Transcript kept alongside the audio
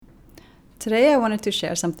Today I wanted to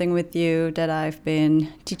share something with you that I've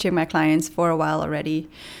been teaching my clients for a while already,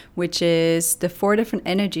 which is the 4 different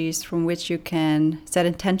energies from which you can set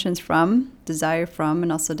intentions from, desire from,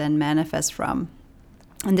 and also then manifest from.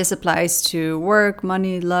 And this applies to work,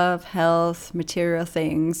 money, love, health, material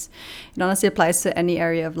things. It honestly applies to any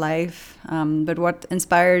area of life. But what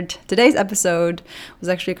inspired today's episode was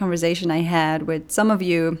actually a conversation I had with some of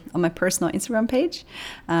you on my personal Instagram page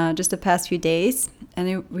just the past few days.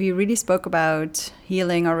 And we really spoke about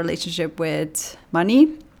healing our relationship with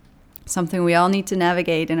money, something we all need to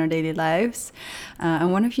navigate in our daily lives.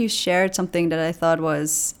 And one of you shared something that I thought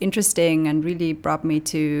was interesting and really brought me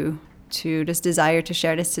to this desire to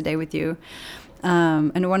share this today with you.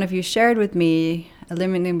 And one of you shared with me a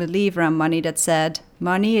limiting belief around money that said,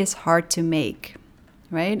 money is hard to make,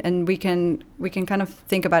 right? And we can kind of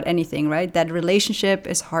think about anything, right? That relationship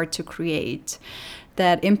is hard to create.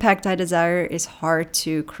 That impact I desire is hard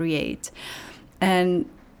to create. And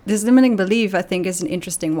this limiting belief, I think, is an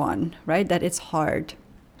interesting one, right? That it's hard.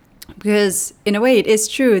 Because in a way, it is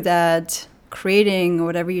true that creating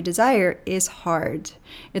whatever you desire is hard.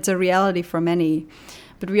 It's a reality for many.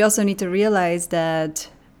 But we also need to realize that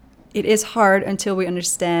it is hard until we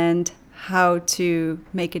understand how to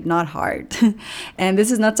make it not hard. And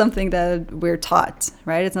this is not something that we're taught,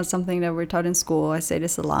 right? It's not something that we're taught in school. I say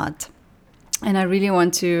this a lot. And I really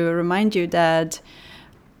want to remind you that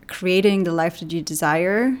creating the life that you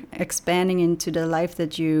desire, expanding into the life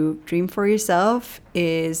that you dream for yourself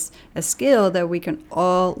is a skill that we can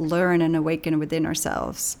all learn and awaken within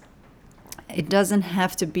ourselves. It doesn't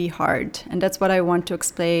have to be hard. And that's what I want to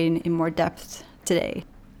explain in more depth today.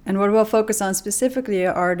 And what we'll focus on specifically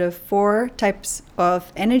are the 4 types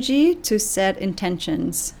of energy to set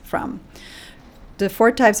intentions from. The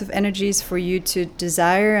 4 types of energies for you to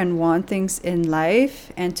desire and want things in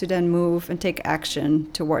life and to then move and take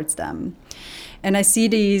action towards them. And I see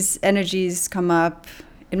these energies come up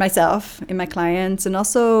in myself, in my clients, and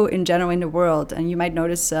also in general in the world. And you might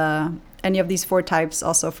notice any of these 4 types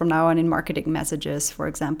also from now on in marketing messages, for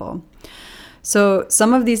example. So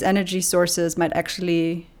some of these energy sources might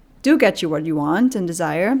actually do get you what you want and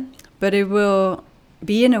desire, but it will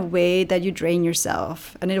be in a way that you drain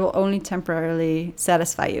yourself, and it will only temporarily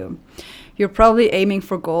satisfy you. You're probably aiming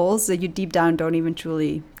for goals that you deep down don't even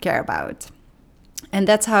truly care about. And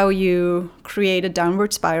that's how you create a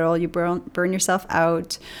downward spiral. You burn yourself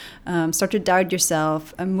out, start to doubt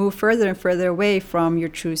yourself, and move further and further away from your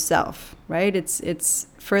true self, right? It's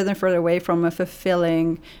further and further away from a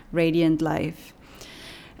fulfilling, radiant life.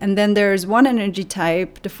 And then there's one energy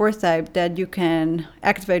type, the 4th type, that you can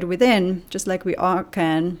activate within, just like we all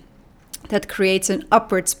can, that creates an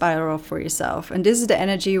upward spiral for yourself. And this is the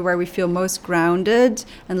energy where we feel most grounded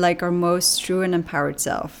and like our most true and empowered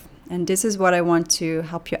self. And this is what I want to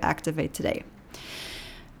help you activate today.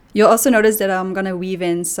 You'll also notice that I'm going to weave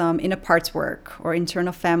in some inner parts work or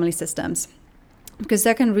internal family systems, because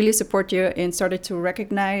that can really support you in starting to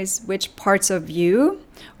recognize which parts of you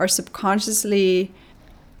are subconsciously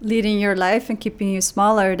leading your life and keeping you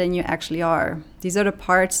smaller than you actually are. These are the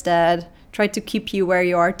parts that try to keep you where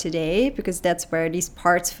you are today, because that's where these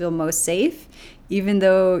parts feel most safe, even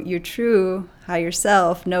though your true higher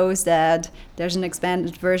self knows that there's an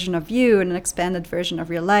expanded version of you and an expanded version of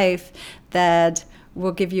your life that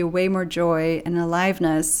will give you way more joy and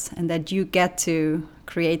aliveness, and that you get to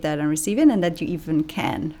create that and receive it, and that you even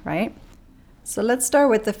can, right? So let's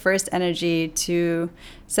start with the first energy to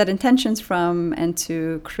set intentions from and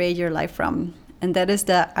to create your life from. And that is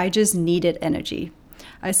the I just need it energy.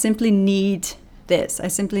 I simply need this. I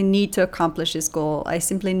simply need to accomplish this goal. I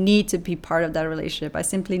simply need to be part of that relationship. I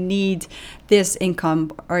simply need this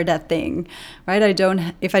income or that thing, right?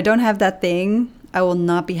 If I don't have that thing, I will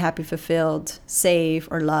not be happy, fulfilled, safe,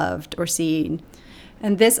 or loved, or seen.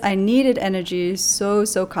 And this I needed energy is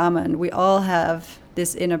so common. We all have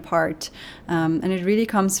this inner part, and it really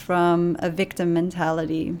comes from a victim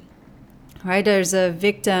mentality, right? There's a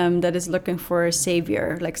victim that is looking for a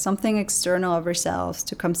savior, like something external of ourselves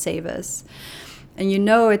to come save us. And you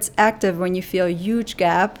know it's active when you feel a huge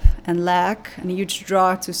gap and lack and a huge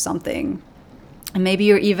draw to something. And maybe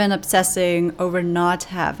you're even obsessing over not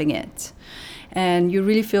having it. And you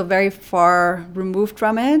really feel very far removed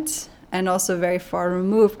from it, and also very far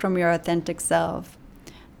removed from your authentic self.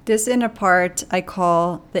 This inner part I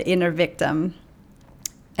call the inner victim,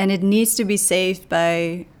 and it needs to be saved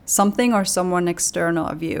by something or someone external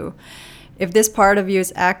of you. If this part of you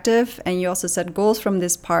is active and you also set goals from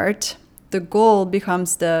this part, the goal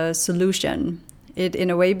becomes the solution. It in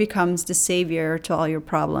a way becomes the savior to all your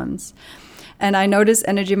problems. And I know this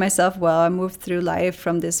energy myself well. I moved through life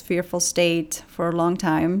from this fearful state for a long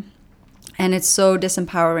time. And it's so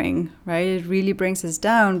disempowering, right? It really brings us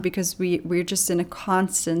down because we're just in a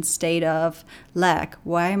constant state of lack.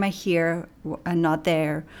 Why am I here and not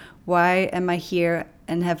there? Why am I here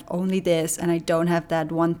and have only this and I don't have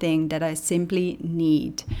that one thing that I simply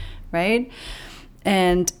need, right?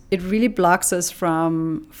 And it really blocks us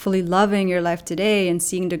from fully loving your life today and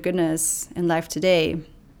seeing the goodness in life today.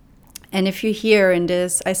 And if you're here in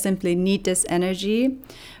this, I simply need this energy,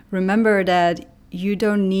 remember that you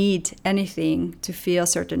don't need anything to feel a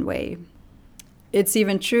certain way. It's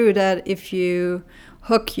even true that if you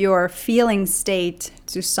hook your feeling state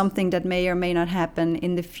to something that may or may not happen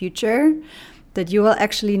in the future, that you will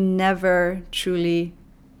actually never truly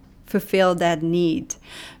fulfill that need.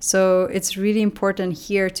 So it's really important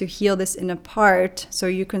here to heal this inner part so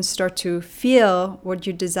you can start to feel what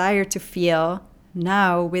you desire to feel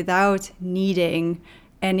now without needing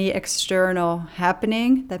any external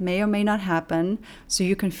happening that may or may not happen, so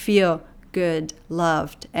you can feel good,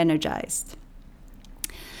 loved, energized.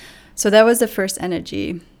 So that was the first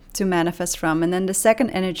energy to manifest from. And then the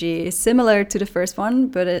second energy is similar to the first one,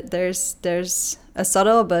 but there's a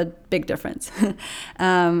subtle but big difference.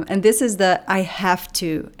 And this is the I have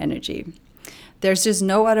to energy. There's just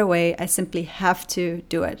no other way. I simply have to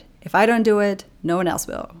do it. If I don't do it, no one else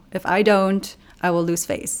will. If I don't, I will lose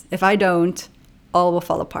face. If I don't, all will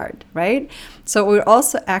fall apart, right? So we're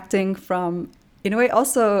also acting from, in a way,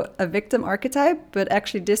 also a victim archetype, but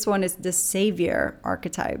actually this one is the savior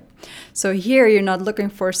archetype. So here you're not looking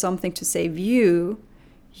for something to save you.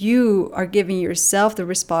 You are giving yourself the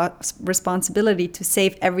responsibility to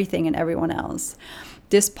save everything and everyone else.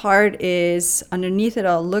 This part is underneath it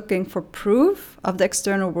all looking for proof of the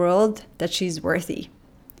external world that she's worthy.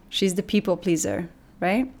 She's the people pleaser,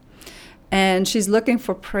 right? And she's looking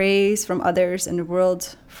for praise from others in the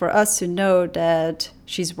world for us to know that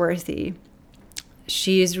she's worthy.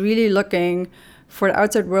 She is really looking for the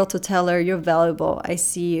outside world to tell her, you're valuable, I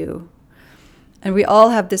see you. And we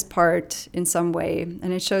all have this part in some way.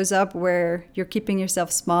 And it shows up where you're keeping yourself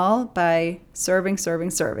small by serving.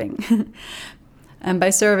 And by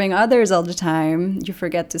serving others all the time, you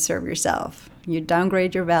forget to serve yourself. You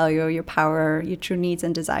downgrade your value, your power, your true needs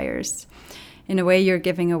and desires. In a way, you're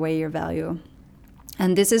giving away your value.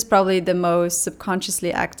 And this is probably the most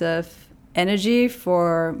subconsciously active energy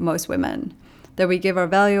for most women, that we give our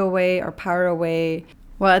value away, our power away,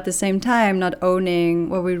 while at the same time not owning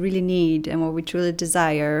what we really need and what we truly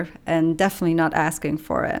desire, and definitely not asking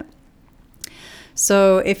for it.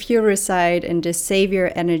 So if you reside in this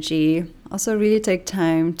savior energy, also really take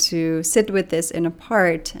time to sit with this inner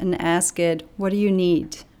part and ask it, what do you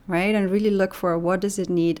need, right? And really look for what does it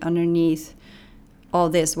need underneath all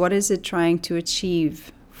this? What is it trying to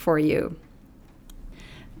achieve for you?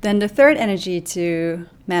 Then the third energy to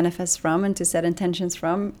manifest from and to set intentions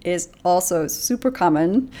from is also super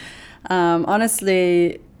common.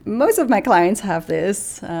 Honestly, most of my clients have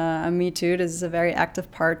this. Me too. This is a very active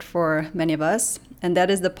part for many of us. And that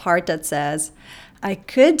is the part that says, I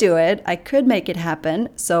could do it. I could make it happen.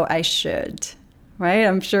 So I should. Right?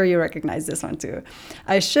 I'm sure you recognize this one too.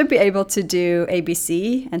 I should be able to do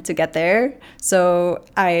ABC and to get there. So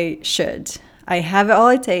I should. I have all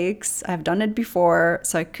it takes. I've done it before.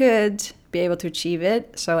 So I could be able to achieve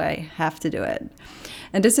it. So I have to do it.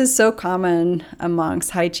 And this is so common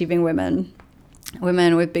amongst high achieving women.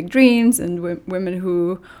 Women with big dreams and women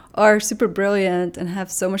who are super brilliant and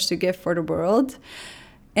have so much to give for the world.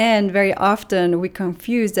 And very often we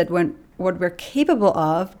confuse that when what we're capable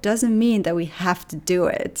of doesn't mean that we have to do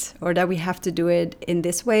it or that we have to do it in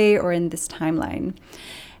this way or in this timeline.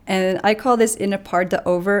 And I call this inner part the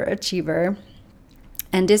overachiever.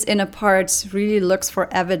 And this inner part really looks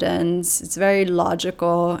for evidence. It's very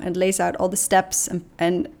logical and lays out all the steps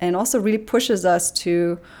and also really pushes us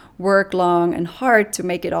to work long and hard to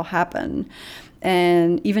make it all happen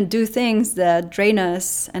and even do things that drain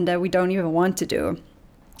us and that we don't even want to do.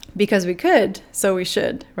 Because we could, so we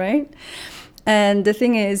should, right? And the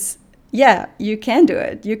thing is, yeah, you can do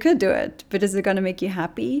it. You could do it. But is it going to make you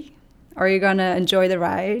happy? Are you going to enjoy the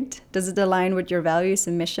ride? Does it align with your values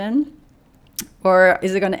and mission? Or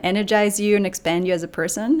is it going to energize you and expand you as a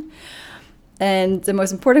person? And the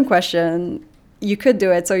most important question, you could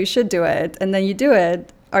do it, so you should do it. And then you do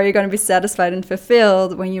it. Are you going to be satisfied and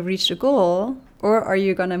fulfilled when you reach the goal? Or are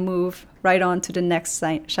you going to move right on to the next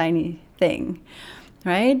shiny thing?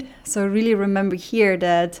 Right? So really remember here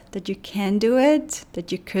that you can do it,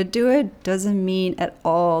 that you could do it, doesn't mean at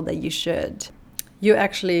all that you should. You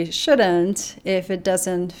actually shouldn't if it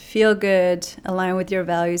doesn't feel good, align with your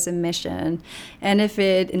values and mission, and if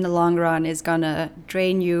it in the long run is gonna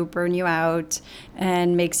drain you, burn you out,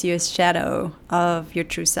 and makes you a shadow of your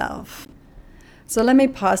true self. So let me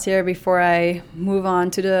pause here before I move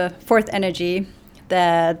on to the fourth energy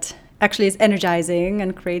that actually is energizing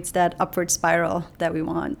and creates that upward spiral that we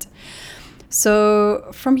want.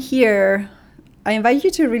 So from here, I invite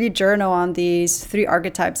you to really journal on these 3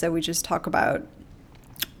 archetypes that we just talked about.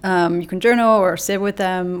 You can journal or sit with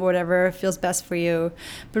them, whatever feels best for you,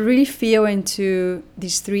 but really feel into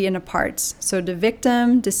these 3 inner parts. So the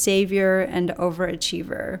victim, the savior, and the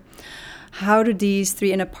overachiever. How do these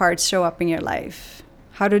 3 inner parts show up in your life?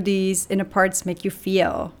 How do these inner parts make you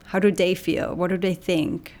feel? How do they feel? What do they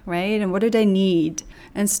think, right? And what do they need?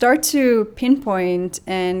 And start to pinpoint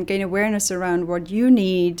and gain awareness around what you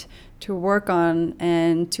need to work on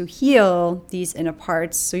and to heal these inner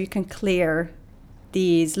parts so you can clear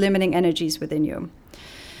these limiting energies within you.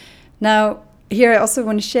 Now, here I also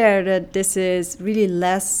want to share that this is really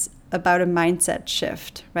less about a mindset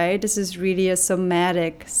shift, right? This is really a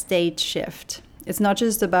somatic state shift. It's not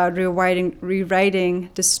just about rewriting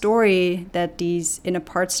the story that these inner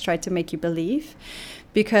parts try to make you believe,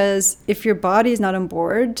 because if your body is not on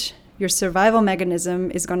board, your survival mechanism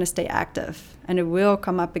is going to stay active, and it will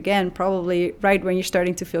come up again probably right when you're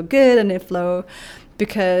starting to feel good and in flow,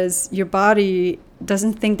 because your body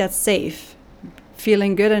doesn't think that's safe.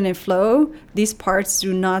 Feeling good and in flow, these parts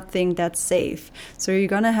do not think that's safe. So you're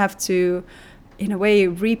going to have to, in a way,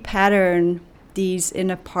 repattern these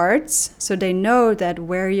inner parts so they know that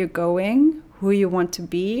where you're going, who you want to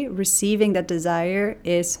be, receiving that desire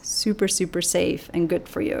is super, super safe and good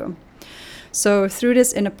for you. So through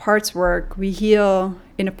this inner parts work, we heal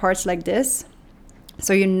inner parts like this.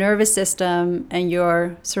 So your nervous system and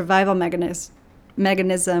your survival mechanism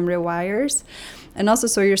rewires. And also,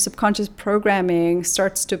 so your subconscious programming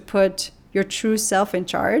starts to put your true self in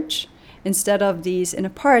charge instead of these inner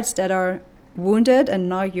parts that are wounded and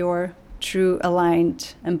not your true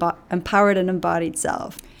aligned, empowered and embodied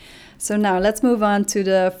self. So now let's move on to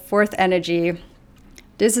the fourth energy.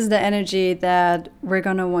 This is the energy that we're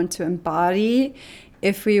going to want to embody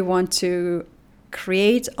if we want to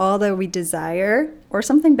create all that we desire or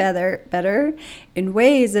something better in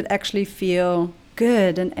ways that actually feel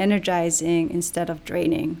good and energizing instead of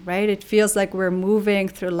draining, right? It feels like we're moving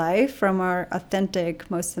through life from our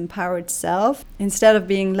authentic, most empowered self instead of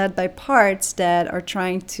being led by parts that are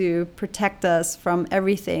trying to protect us from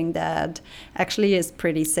everything that actually is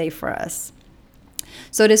pretty safe for us.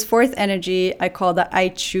 So this fourth energy I call the I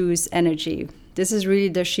choose energy. This is really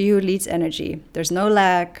the she who leads energy. There's no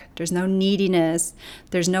lack, there's no neediness,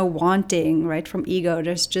 there's no wanting, right, from ego,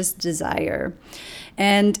 there's just desire.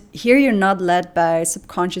 And here you're not led by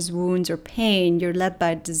subconscious wounds or pain, you're led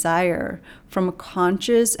by desire from a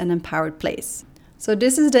conscious and empowered place. So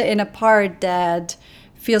this is the inner part that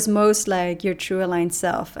feels most like your true aligned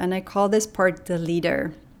self, and I call this part the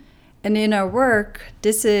leader. And in our work,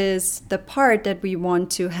 this is the part that we want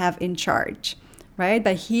to have in charge, right?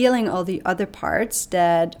 By healing all the other parts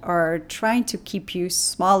that are trying to keep you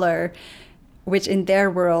smaller, which in their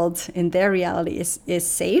world, in their reality is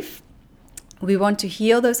safe. We want to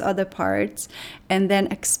heal those other parts and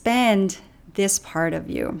then expand this part of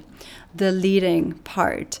you, the leading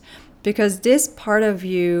part, because this part of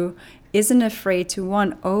you isn't afraid to,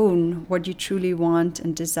 one, own what you truly want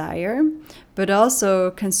and desire, but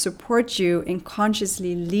also can support you in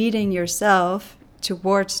consciously leading yourself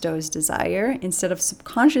towards those desires instead of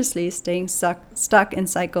subconsciously staying stuck in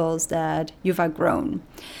cycles that you've outgrown.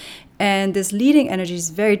 And this leading energy is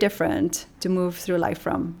very different to move through life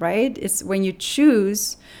from, right? It's when you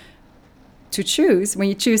choose to choose,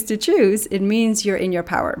 it means you're in your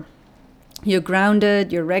power. You're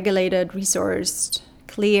grounded, you're regulated, resourced,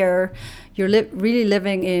 clear. You're really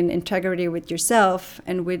living in integrity with yourself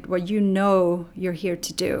and with what you know you're here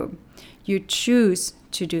to do. You choose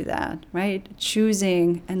to do that, right?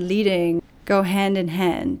 Choosing and leading go hand in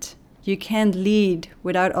hand. You can't lead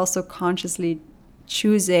without also consciously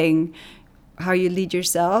choosing how you lead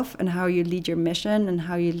yourself and how you lead your mission and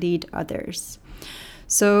how you lead others.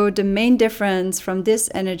 So the main difference from this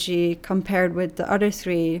energy compared with the other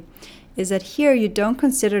three is that here you don't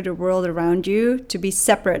consider the world around you to be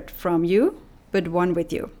separate from you, but one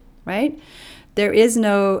with you, right? There is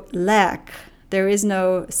no lack. There is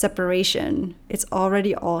no separation. It's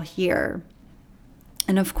already all here.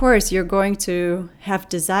 And of course, you're going to have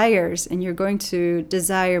desires and you're going to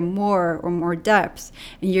desire more or more depth.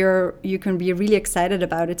 And you can be really excited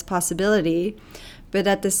about its possibility. But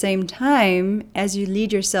at the same time, as you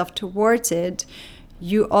lead yourself towards it,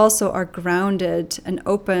 you also are grounded and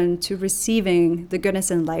open to receiving the goodness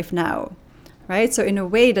in life now, right? So in a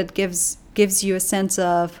way that gives you a sense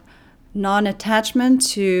of non-attachment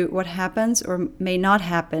to what happens or may not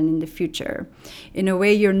happen in the future. In a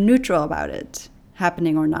way, you're neutral about it.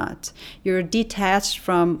 happening or not. You're detached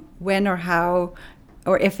from when or how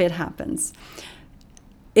or if it happens.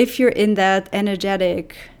 If you're in that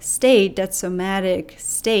energetic state, that somatic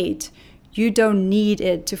state, you don't need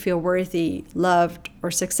it to feel worthy, loved,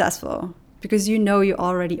 or successful, because you know you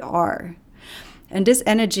already are. And this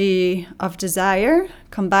energy of desire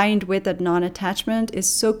combined with that non-attachment is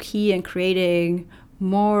so key in creating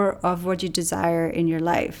more of what you desire in your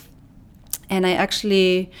life. And I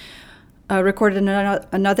actually recorded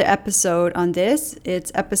another episode on this.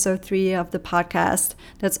 It's episode 3 of the podcast.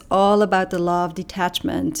 That's all about the law of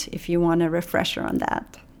detachment, if you want a refresher on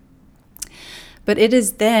that. But it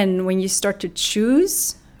is then when you start to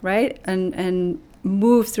choose, right? And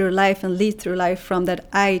move through life and lead through life from that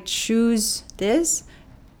I choose this.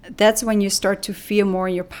 That's when you start to feel more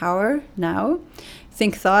in your power now.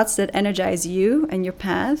 Think thoughts that energize you and your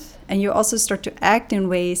path. And you also start to act in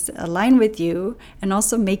ways that align with you and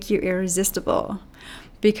also make you irresistible.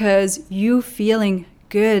 Because you feeling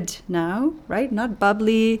good now, right? Not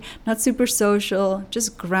bubbly, not super social,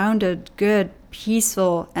 just grounded, good,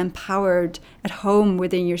 peaceful, empowered, at home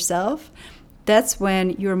within yourself. That's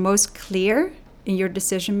when you're most clear in your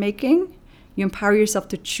decision making. You empower yourself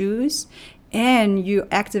to choose, and you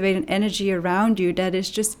activate an energy around you that is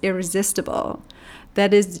just irresistible.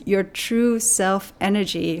 That is your true self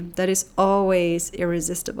energy that is always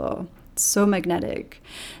irresistible. It's so magnetic.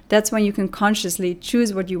 That's when you can consciously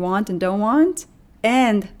choose what you want and don't want,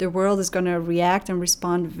 and the world is going to react and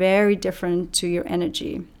respond very different to your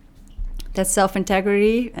energy. That's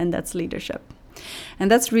self-integrity, and that's leadership. And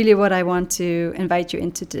that's really what I want to invite you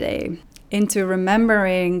into today, into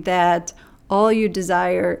remembering that all you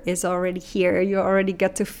desire is already here. You already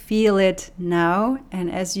get to feel it now.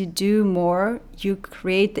 And as you do more, you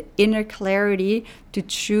create the inner clarity to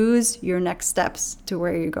choose your next steps to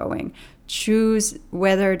where you're going. Choose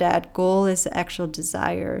whether that goal is the actual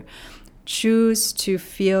desire. Choose to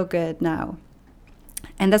feel good now.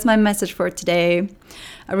 And that's my message for today.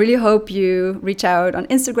 I really hope you reach out on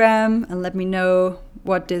Instagram and let me know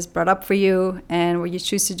what this brought up for you and what you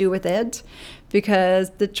choose to do with it,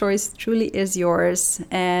 because the choice truly is yours.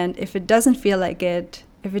 And if it doesn't feel like it,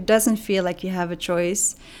 if it doesn't feel like you have a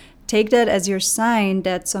choice, take that as your sign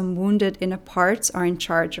that some wounded inner parts are in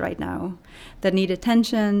charge right now, that need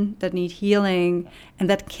attention, that need healing, and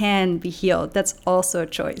that can be healed. That's also a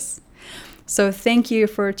choice. So thank you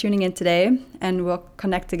for tuning in today, and we'll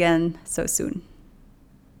connect again so soon.